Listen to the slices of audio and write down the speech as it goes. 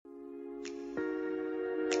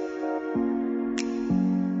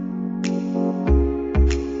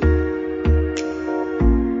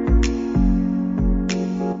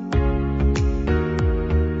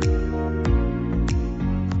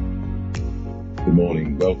Good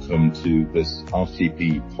morning. Welcome to this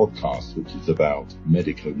RCP podcast, which is about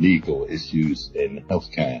medico-legal issues in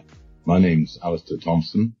healthcare. My name's Alistair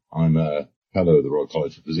Thompson. I'm a fellow of the Royal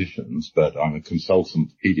College of Physicians, but I'm a consultant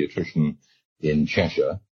paediatrician in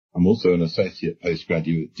Cheshire. I'm also an associate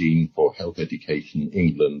postgraduate dean for health education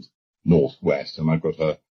England North West, and I've got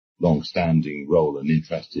a long-standing role and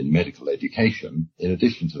interest in medical education. In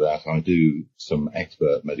addition to that, I do some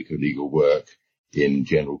expert medico-legal work in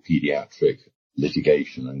general paediatric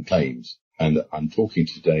litigation and claims. And I'm talking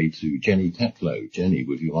today to Jenny Tetlow. Jenny,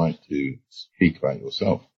 would you like to speak about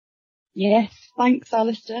yourself? Yes, thanks,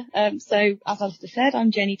 Alistair. So, as Alistair said,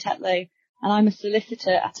 I'm Jenny Tetlow, and I'm a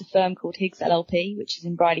solicitor at a firm called Higgs LLP, which is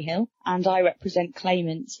in Bridie Hill, and I represent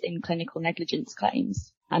claimants in clinical negligence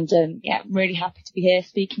claims. And I'm really happy to be here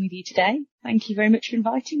speaking with you today. Thank you very much for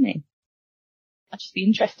inviting me. I'd just be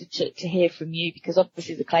interested to hear from you, because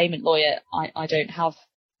obviously as a claimant lawyer, I don't have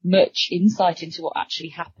much insight into what actually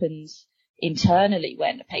happens internally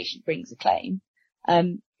when a patient brings a claim. Are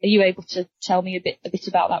you able to tell me a bit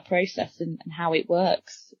about that process and how it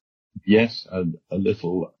works? Yes, a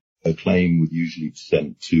little. A claim would usually be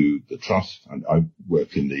sent to the trust, and I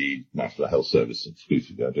work in the National Health Service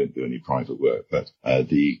exclusively. I don't do any private work, but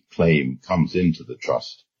the claim comes into the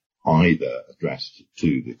trust either addressed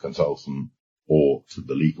to the consultant or to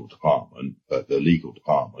the legal department, but the legal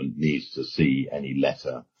department needs to see any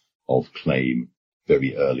letter of claim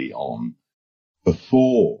very early on.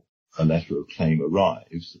 Before a letter of claim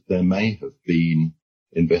arrives, there may have been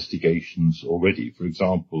investigations already. For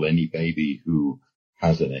example, any baby who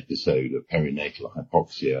has an episode of perinatal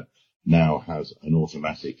hypoxia now has an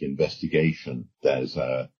automatic investigation. There's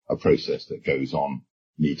a process that goes on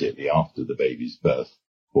immediately after the baby's birth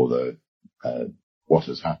for the what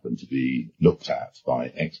has happened to be looked at by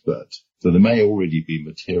experts. So there may already be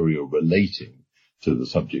material relating to the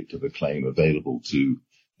subject of a claim available to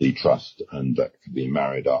the trust, and that can be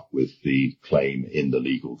married up with the claim in the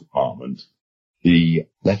legal department. The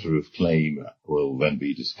letter of claim will then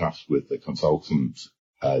be discussed with the consultant.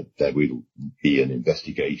 There will be an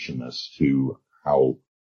investigation as to how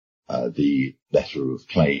the letter of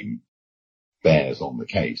claim bears on the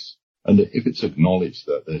case. And if it's acknowledged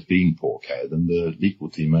that there's been poor care, then the legal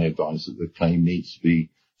team may advise that the claim needs to be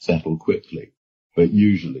settled quickly. But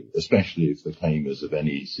usually, especially if the claim is of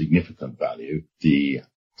any significant value, the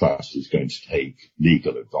trust is going to take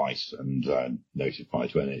legal advice and notify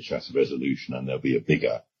to NHS a resolution, and there'll be a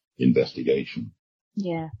bigger investigation.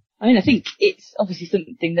 Yeah. I mean, I think it's obviously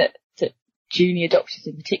something that junior doctors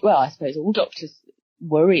in particular, well, I suppose all doctors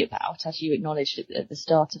worry about, as you acknowledged at the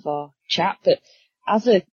start of our chat. But as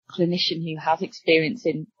a clinician who has experience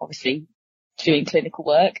in obviously doing clinical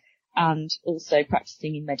work and also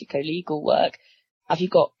practicing in medico-legal work, have you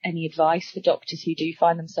got any advice for doctors who do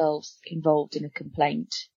find themselves involved in a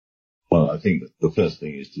complaint? Well, I think that the first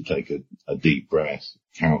thing is to take a deep breath,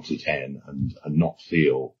 count to 10, and not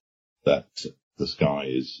feel that the sky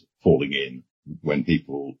is falling in. When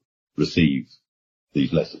people receive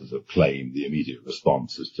these letters of claim, the immediate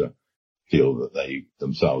response is to feel that they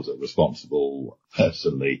themselves are responsible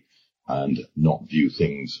personally and not view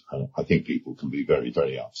things. I think people can be very,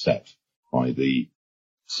 very upset by the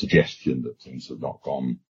suggestion that things have not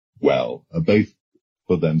gone well, both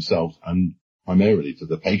for themselves and primarily for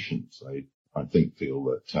the patients. I feel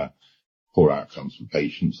that poor outcomes for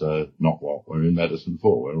patients are not what we're in medicine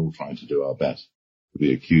for. We're all trying to do our best. To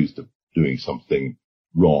be accused of doing something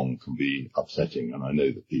wrong can be upsetting, and I know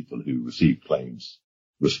that people who receive claims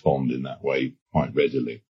respond in that way quite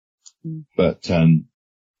readily. But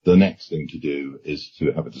the next thing to do is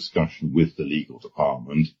to have a discussion with the legal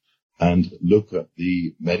department and look at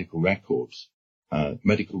the medical records.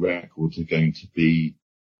 Medical records are going to be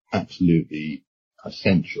absolutely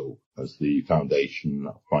essential as the foundation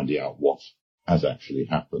of finding out what has actually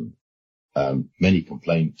happened. Many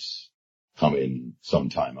complaints come in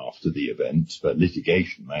sometime after the event, but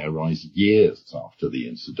litigation may arise years after the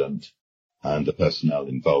incident, and the personnel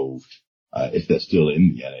involved, if they're still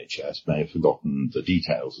in the NHS, may have forgotten the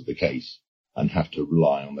details of the case and have to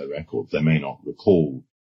rely on their records. They may not recall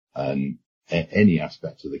any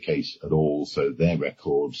aspect of the case at all, so their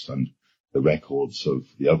records and the records of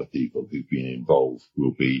the other people who've been involved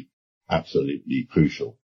will be absolutely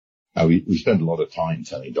crucial. Now, we spend a lot of time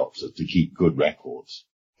telling doctors to keep good records,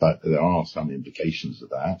 but there are some implications of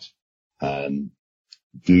that.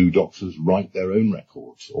 Do doctors write their own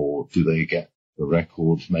records, or do they get the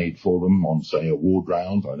records made for them on, say, a ward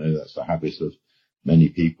round? I know that's the habit of many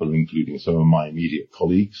people, including some of my immediate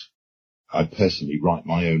colleagues. I personally write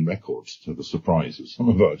my own records to the surprise of some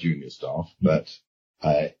of our junior staff, but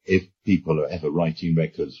if people are ever writing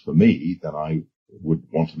records for me, then I would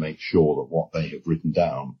want to make sure that what they have written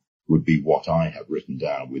down would be what I have written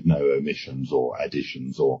down, with no omissions or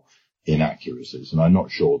additions or inaccuracies. And I'm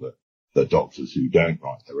not sure that the doctors who don't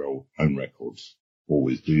write their own records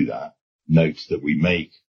always do that. Notes that we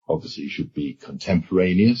make obviously should be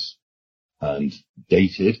contemporaneous and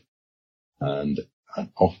dated, and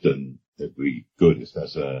often it'd be good if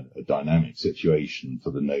there's a dynamic situation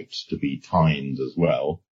for the notes to be timed as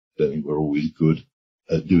well. I think we're always good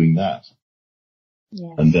at doing that.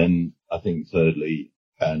 Yes. And then I think thirdly,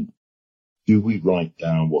 do we write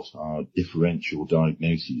down what our differential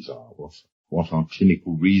diagnoses are, what our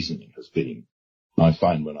clinical reasoning has been? I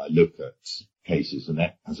find when I look at cases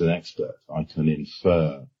as an expert, I can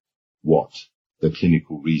infer what the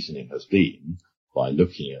clinical reasoning has been by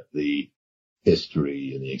looking at the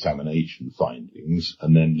history and the examination findings,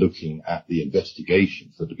 and then looking at the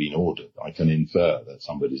investigations that have been ordered. I can infer that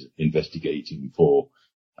somebody's investigating for,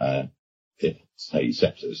 say,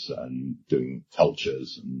 sepsis and doing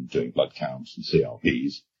cultures and doing blood counts and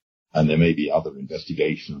CRPs. And there may be other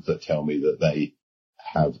investigations that tell me that they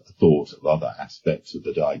have thought of other aspects of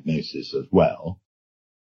the diagnosis as well.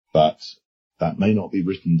 But that may not be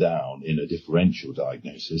written down in a differential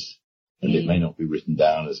diagnosis, and it may not be written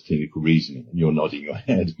down as clinical reasoning. And you're nodding your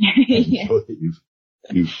head. I'm sure that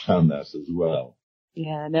you've found that as well.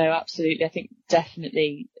 Yeah, no, absolutely. I think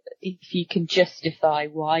definitely if you can justify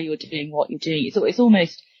why you're doing what you're doing, it's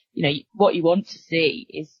almost, what you want to see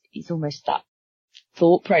is almost that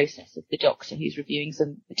thought process of the doctor who's reviewing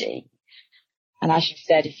somebody. And as you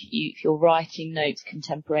said, if you're writing notes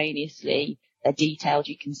contemporaneously, they're detailed,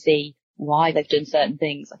 you can see why they've done certain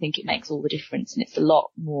things. I think it makes all the difference, and it's a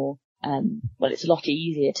lot more, it's a lot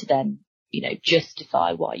easier to then,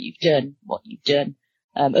 justify why you've done what you've done.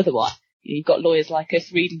 Otherwise, you've got lawyers like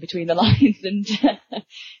us reading between the lines, and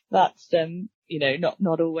that's,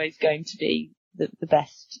 not always going to be the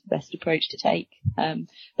best approach to take. But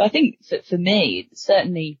I think for me,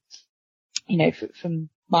 certainly, from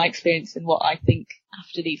my experience and what I think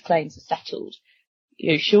after these claims are settled,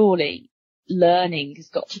 surely learning has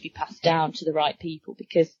got to be passed down to the right people,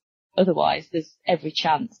 because otherwise there's every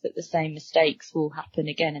chance that the same mistakes will happen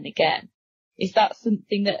again and again. Is that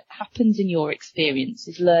something that happens in your experience?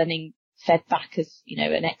 Is learning fed back as,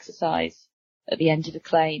 an exercise at the end of a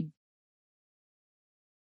claim?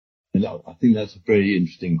 I think that's a very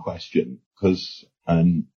interesting question, because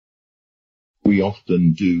we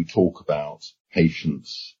often do talk about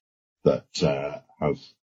patients that have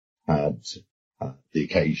had the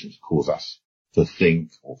occasions cause us to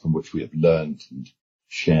think, or from which we have learned, and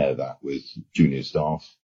share that with junior staff.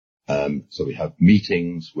 So we have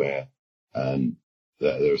meetings where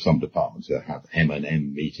there are some departments that have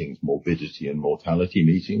M&M meetings, morbidity and mortality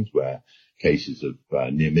meetings, where cases of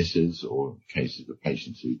near misses or cases of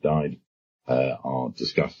patients who died are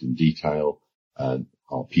discussed in detail.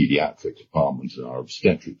 Our paediatric department and our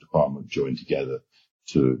obstetric department join together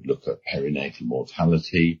to look at perinatal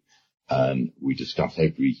mortality, and we discuss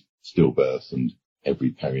every stillbirth and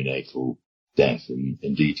every perinatal death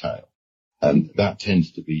in detail. And that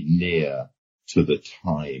tends to be near to the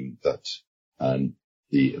time that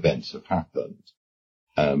the events have happened.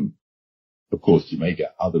 Of course, you may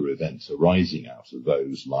get other events arising out of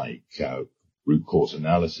those, like root cause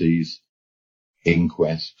analyses,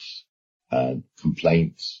 inquests,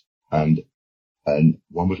 complaints, and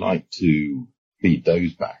one would like to feed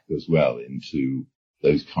those back as well into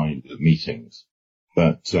those kinds of meetings.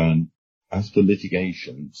 But as for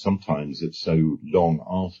litigation, sometimes it's so long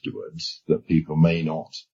afterwards that people may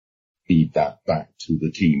not feed that back to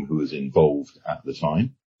the team who was involved at the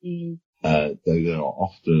time. Though there are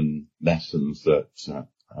often lessons that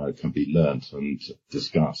can be learnt and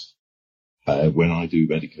discussed. When I do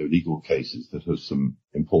medico-legal cases that have some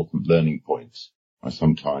important learning points, I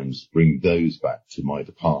sometimes bring those back to my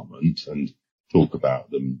department and talk about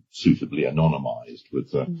them suitably anonymized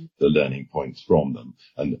with the learning points from them.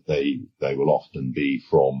 And they will often be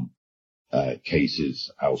from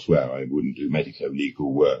cases elsewhere. I wouldn't do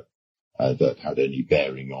medico-legal work that had any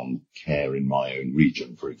bearing on care in my own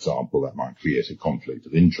region, for example. That might create a conflict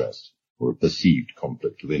of interest or a perceived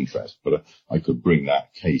conflict of interest. But I could bring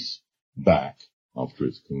that case back after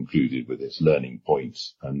it's concluded with its learning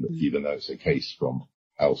points. And even though it's a case from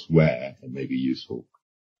elsewhere, it may be useful.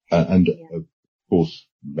 Of course,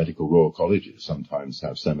 medical royal colleges sometimes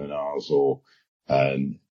have seminars or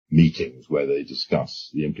meetings where they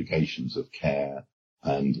discuss the implications of care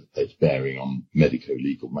and its bearing on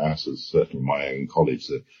medico-legal matters. Certainly my own college,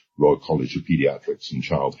 the Royal College of Paediatrics and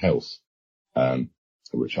Child Health,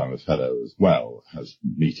 which I'm a fellow as well, has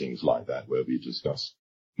meetings like that where we discuss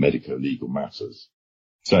medico-legal matters.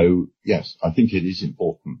 So yes, I think it is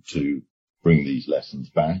important to bring these lessons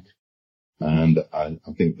back. And I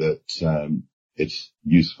think that it's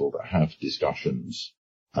useful to have discussions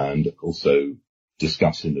and also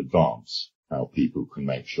discuss in advance how people can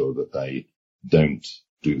make sure that they don't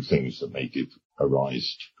do things that may give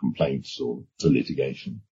rise to complaints or to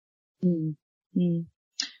litigation.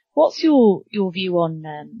 What's your view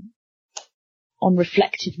on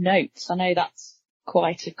reflective notes? I know that's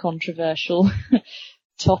quite a controversial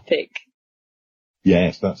topic.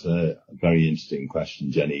 Yes, that's a very interesting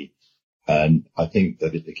question, Jenny. And I think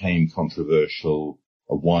that it became controversial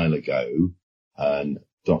a while ago. And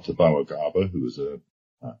Dr. Bauer-Garber, who is a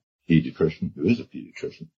paediatrician,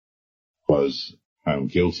 was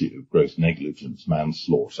found guilty of gross negligence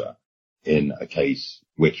manslaughter in a case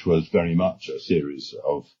which was very much a series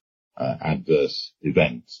of adverse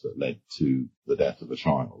events that led to the death of a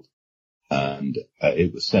child. And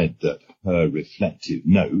it was said that her reflective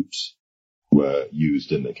notes were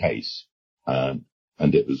used in the case.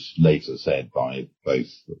 And it was later said by both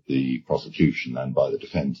the prosecution and by the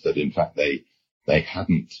defence that, in fact, they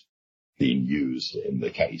hadn't been used in the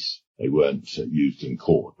case. They weren't used in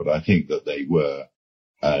court. But I think that they were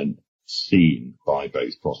seen by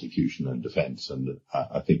both prosecution and defence. And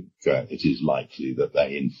I think it is likely that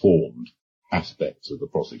they informed aspects of the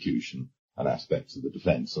prosecution and aspects of the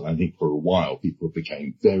defence. And I think for a while people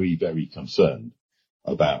became very, very concerned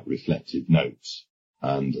about reflective notes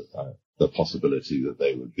and the possibility that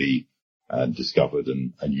they would be discovered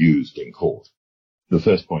and used in court. The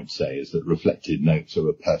first point to say is that reflective notes are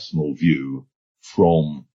a personal view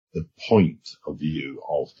from the point of view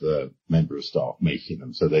of the member of staff making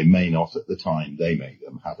them. So they may not, at the time they make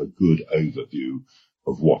them, have a good overview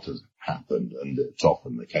of what has happened. And it's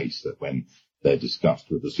often the case that when they're discussed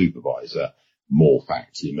with the supervisor, more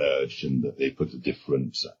facts emerge and that they put a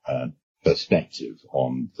different perspective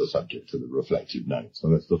on the subject of the reflective notes. So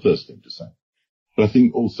that's the first thing to say. But I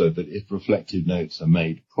think also that if reflective notes are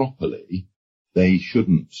made properly, they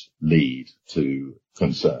shouldn't lead to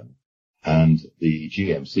concern. And the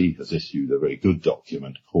GMC has issued a very good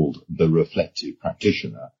document called The Reflective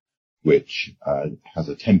Practitioner, which has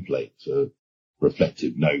a template for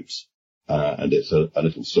reflective notes, and it's a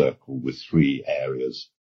little circle with three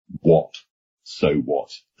areas: what, so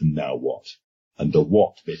what, and now what. And the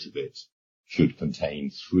what bit of it should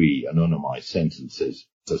contain three anonymized sentences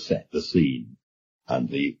to set the scene. And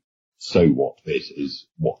the so what bit is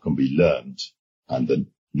what can be learned. And the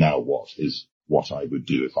now what is what I would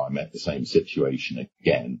do if I met the same situation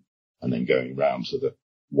again, and then going round to the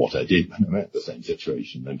what I did when I met the same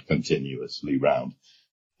situation and continuously round.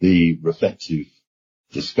 The reflective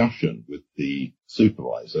discussion with the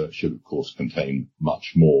supervisor should, of course, contain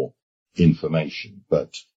much more information.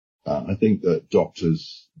 But I think that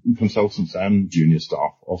doctors, consultants and junior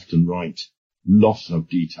staff often write lots of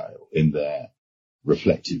detail in their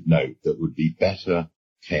reflective note that would be better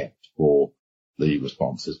kept for the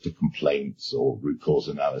responses to complaints or root cause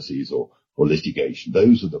analyses or litigation.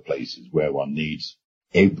 Those are the places where one needs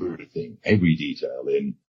everything, every detail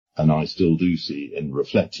in. And I still do see in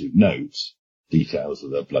reflective notes details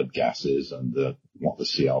of the blood gases and what the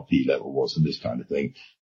CRP level was and this kind of thing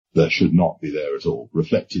that should not be there at all.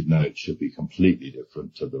 Reflective notes should be completely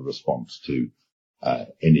different to the response to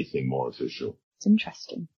anything more official. It's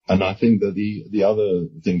interesting. And I think that the other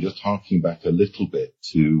thing, just harking back a little bit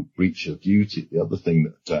to breach of duty, the other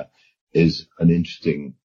thing that is an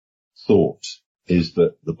interesting thought is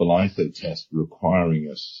that the Bolitho test requiring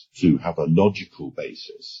us to have a logical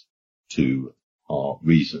basis to our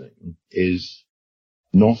reasoning is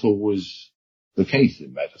not always the case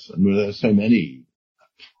in medicine. There are so many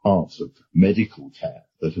parts of medical care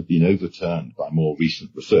that have been overturned by more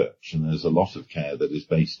recent research, and there's a lot of care that is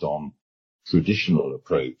based on traditional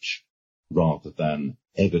approach rather than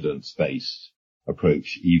evidence-based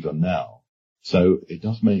approach even now. So it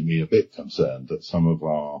does make me a bit concerned that some of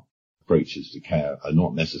our approaches to care are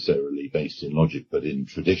not necessarily based in logic but in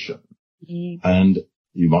tradition. And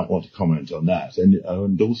you might want to comment on that.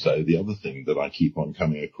 And also the other thing that I keep on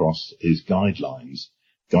coming across is guidelines.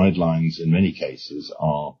 Guidelines in many cases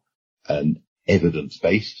are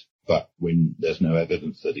evidence-based, but when there's no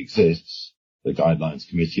evidence that exists, the guidelines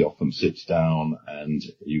committee often sits down and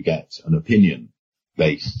you get an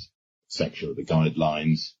opinion-based section of the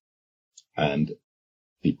guidelines, and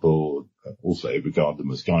people also regard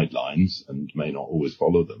them as guidelines and may not always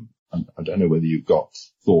follow them. And I don't know whether you've got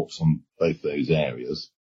thoughts on both those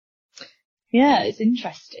areas. Yeah, it's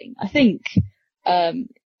interesting. I think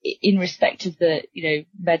in respect of the,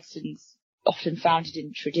 medicines often founded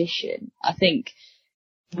in tradition. I think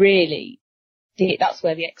really that's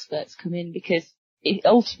where the experts come in, because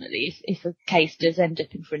ultimately, if a case does end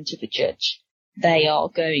up in front of a judge, they are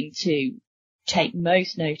going to take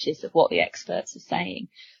most notice of what the experts are saying.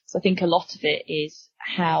 So I think a lot of it is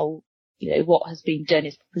how, what has been done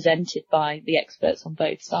is presented by the experts on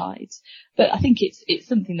both sides. But I think it's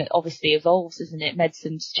something that obviously evolves, isn't it?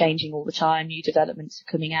 Medicine's changing all the time, new developments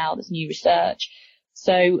are coming out, there's new research.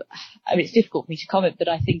 So, it's difficult for me to comment, but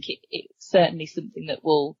I think it's certainly something that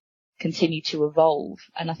will continue to evolve.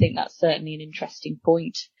 And I think that's certainly an interesting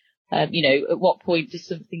point. At what point does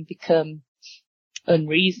something become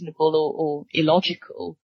unreasonable or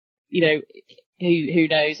illogical? Who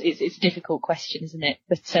knows? It's a difficult question, isn't it?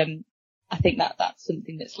 But I think that's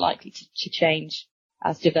something that's likely to change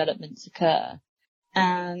as developments occur.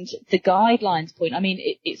 And the guidelines point,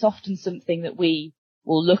 it's often something that we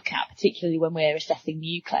will look at, particularly when we're assessing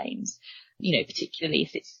new claims, particularly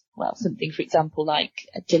if it's, something, for example, like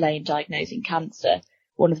a delay in diagnosing cancer.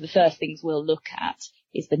 One of the first things we'll look at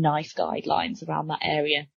is the NICE guidelines around that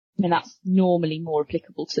area. That's normally more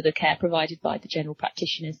applicable to the care provided by the general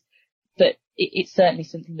practitioners. But it's certainly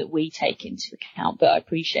something that we take into account. But I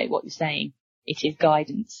appreciate what you're saying. It is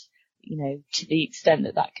guidance, to the extent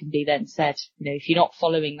that can be then said, if you're not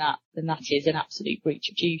following that, then that is an absolute breach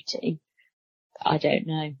of duty. I don't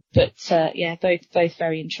know. But, both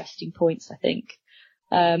very interesting points, I think.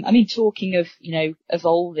 Talking of,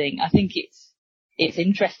 evolving, I think it's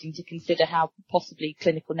interesting to consider how possibly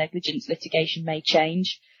clinical negligence litigation may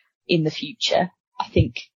change in the future. I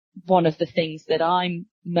think one of the things that I'm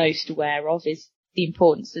most aware of is the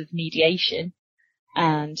importance of mediation.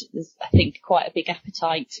 And there's, I think, quite a big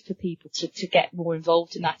appetite for people to get more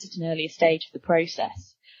involved in that at an earlier stage of the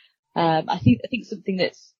process. I think something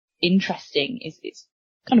that's interesting is it's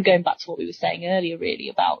kind of going back to what we were saying earlier, really,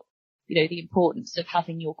 about, the importance of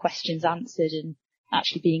having your questions answered and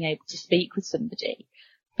actually being able to speak with somebody.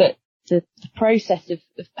 But the process of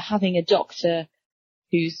having a doctor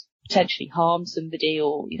who's potentially harmed somebody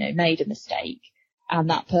or, made a mistake, and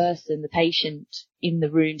that person, the patient, in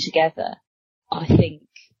the room together, I think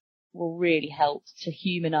will really help to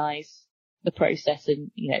humanise the process.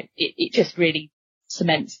 And, it just really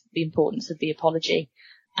cements the importance of the apology.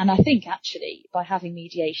 And I think actually by having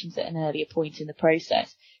mediations at an earlier point in the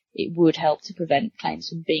process, it would help to prevent claims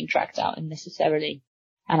from being dragged out unnecessarily.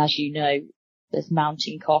 And as you know, there's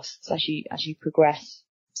mounting costs as you progress.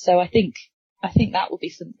 So I think that will be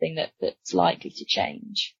something that's likely to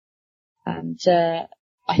change. And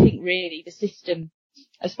I think really the system,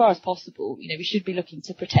 as far as possible, we should be looking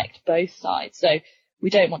to protect both sides. So we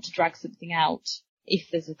don't want to drag something out if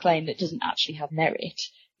there's a claim that doesn't actually have merit.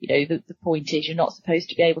 The point is you're not supposed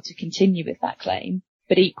to be able to continue with that claim.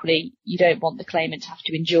 But equally, you don't want the claimant to have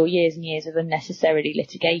to endure years and years of unnecessary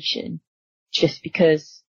litigation just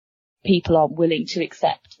because people aren't willing to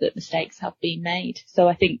accept that mistakes have been made. So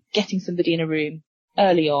I think getting somebody in a room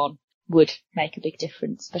early on would make a big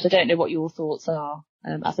difference. But I don't know what your thoughts are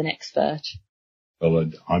as an expert.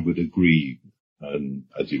 Well, I would agree.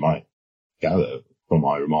 As you might gather from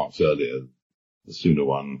my remarks earlier, the sooner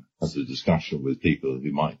one has a discussion with people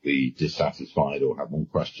who might be dissatisfied or have more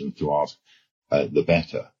questions to ask, the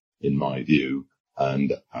better, in my view.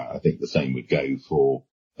 And I think the same would go for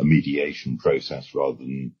a mediation process rather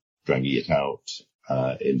than dragging it out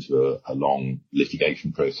into a long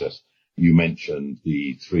litigation process. You mentioned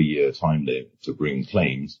the 3-year time limit to bring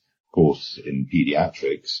claims. Of course, in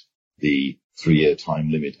paediatrics, the 3-year time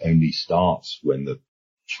limit only starts when the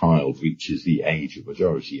child reaches the age of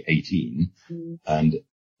majority, 18, and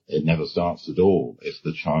it never starts at all if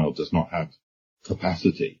the child does not have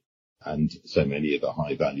capacity. And so many of the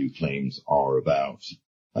high value claims are about,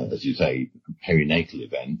 as you say, perinatal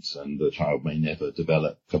events, and the child may never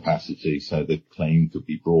develop capacity. So the claim could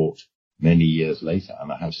be brought many years later.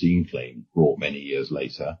 And I have seen claims brought many years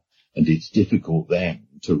later. And it's difficult then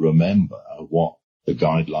to remember what the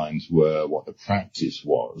guidelines were, what the practice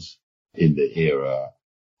was in the era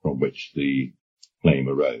from which the claim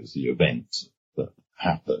arose, the event that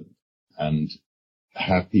happened. And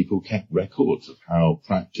have people kept records of how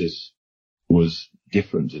practice was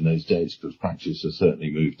different in those days, because practice has certainly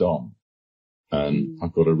moved on. And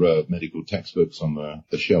I've got a row of medical textbooks on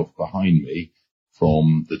the shelf behind me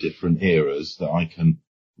from the different eras that I can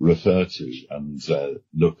refer to and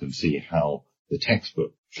look and see how the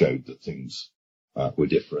textbook showed that things were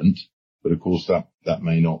different. But of course that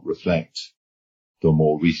may not reflect the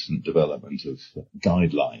more recent development of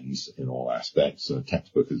guidelines in all aspects. A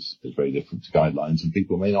textbook is very different to guidelines, and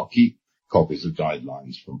people may not keep copies of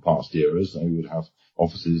guidelines from past eras. They would have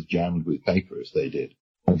offices jammed with paper if they did.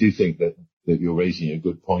 I do think that that you're raising a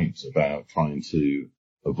good point about trying to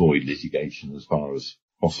avoid litigation as far as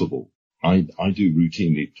possible. I do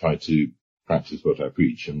routinely try to practice what I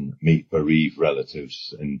preach and meet bereaved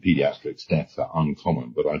relatives. In paediatrics, deaths are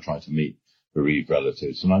uncommon, but I try to meet bereaved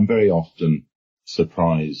relatives. And I'm very often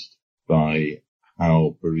surprised by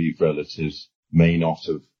how bereaved relatives may not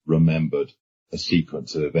have remembered a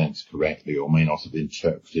sequence of events correctly, or may not have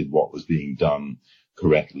interpreted what was being done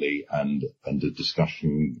correctly, and a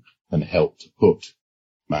discussion can help to put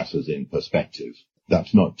matters in perspective.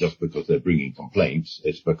 That's not just because they're bringing complaints,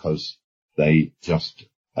 it's because they just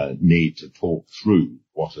need to talk through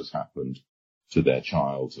what has happened to their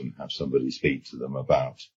child and have somebody speak to them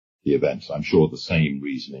about the events. I'm sure the same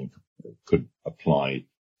reasoning could apply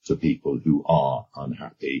to people who are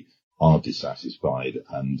unhappy, are dissatisfied,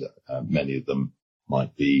 and many of them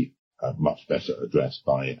might be much better addressed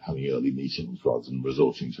by having early meetings rather than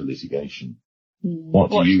resorting to litigation.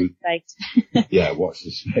 Watch this space. Yeah, watch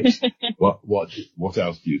this space. What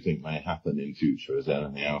else do you think may happen in future? Is there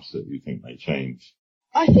anything else that you think may change?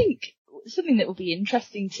 I think something that will be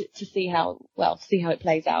interesting to see how it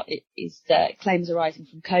plays out is claims arising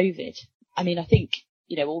from COVID. I mean, I think,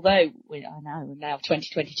 although we're now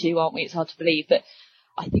 2022, aren't we? It's hard to believe, but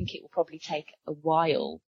I think it will probably take a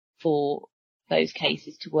while for those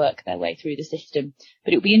cases to work their way through the system.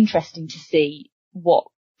 But it'll be interesting to see what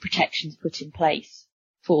protections put in place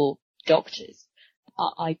for doctors.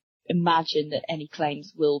 I imagine that any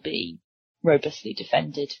claims will be robustly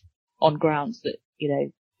defended on grounds that,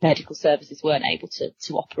 medical services weren't able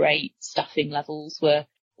to operate, staffing levels were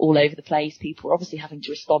all over the place, people were obviously having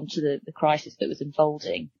to respond to the crisis that was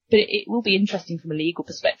unfolding. But it will be interesting from a legal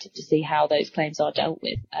perspective to see how those claims are dealt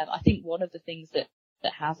with. I think one of the things that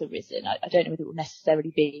has arisen, I don't know whether it will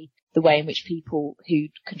necessarily be the way in which people who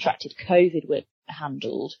contracted COVID were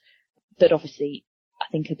handled, but obviously I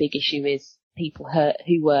think a big issue is people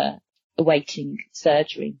who were awaiting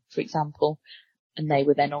surgery, for example, and they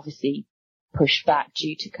were then obviously pushed back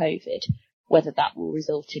due to COVID. Whether that will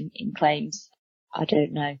result in claims, I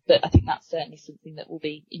don't know, but I think that's certainly something that will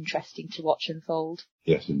be interesting to watch unfold.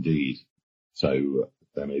 Yes, indeed. So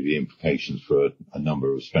there may be implications for a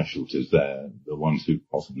number of specialties there, the ones who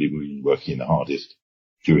possibly were working the hardest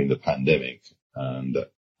during the pandemic, and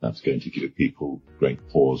that's going to give people great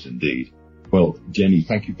pause indeed. Well, Jenny,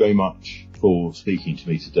 thank you very much for speaking to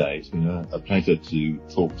me today. It's been a pleasure to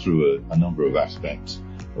talk through a number of aspects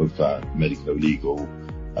of medico-legal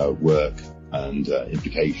work and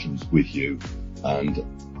implications with you. And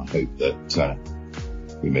I hope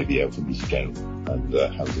that we may be able to meet again and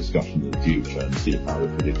have a discussion in the future and see how the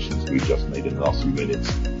predictions we've just made in the last few minutes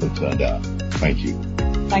have turned out. Thank you.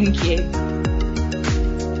 Thank you.